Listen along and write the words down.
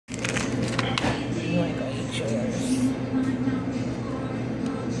Cheers.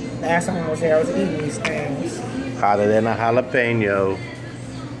 Last time I was there, I was eating these things. Hotter than a jalapeno.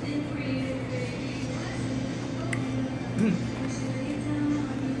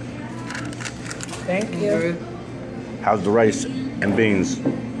 Thank you. How's the rice and beans?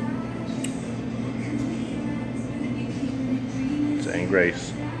 Saying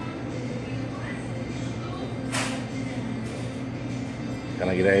grace. Can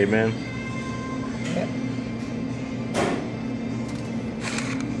I get an amen? Yep.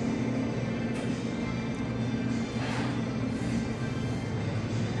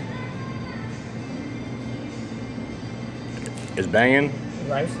 It's banging.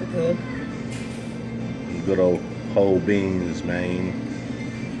 Rice is good. Good old whole beans, man.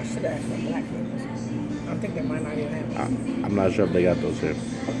 I should ask for black beans. I think they might not even have them. I'm not sure if they got those here.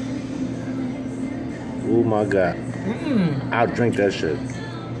 Oh my God. I'll drink that shit.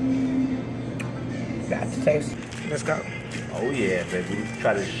 Got to taste. Let's go. Oh yeah, baby. Let's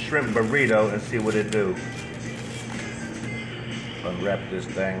try the shrimp burrito and see what it do. Unwrap this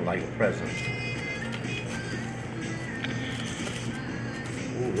thing like a present.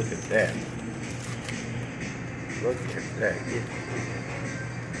 Ooh, look at that. Look at that. Yeah.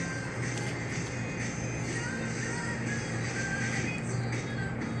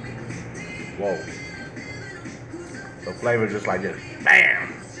 Whoa. The flavor just like this.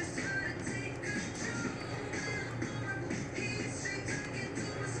 Bam!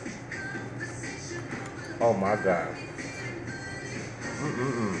 Oh my God.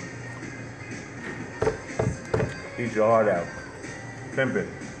 Eat your heart out. Pimp it.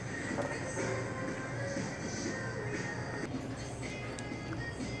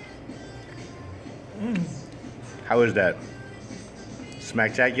 How is that?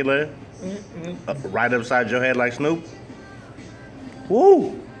 Smacktacular? Right upside your head like Snoop?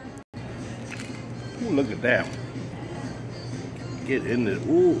 Woo! Ooh, look at that. Get in the,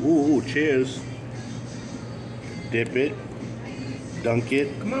 ooh, cheers. Dip it. Dunk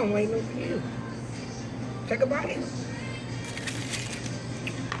it. Come on, waiting on you. Take a bite.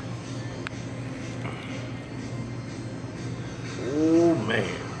 Oh man.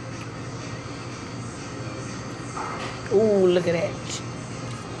 Ooh, look at that.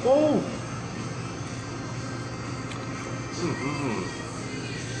 Oh.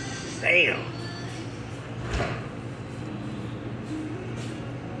 Damn.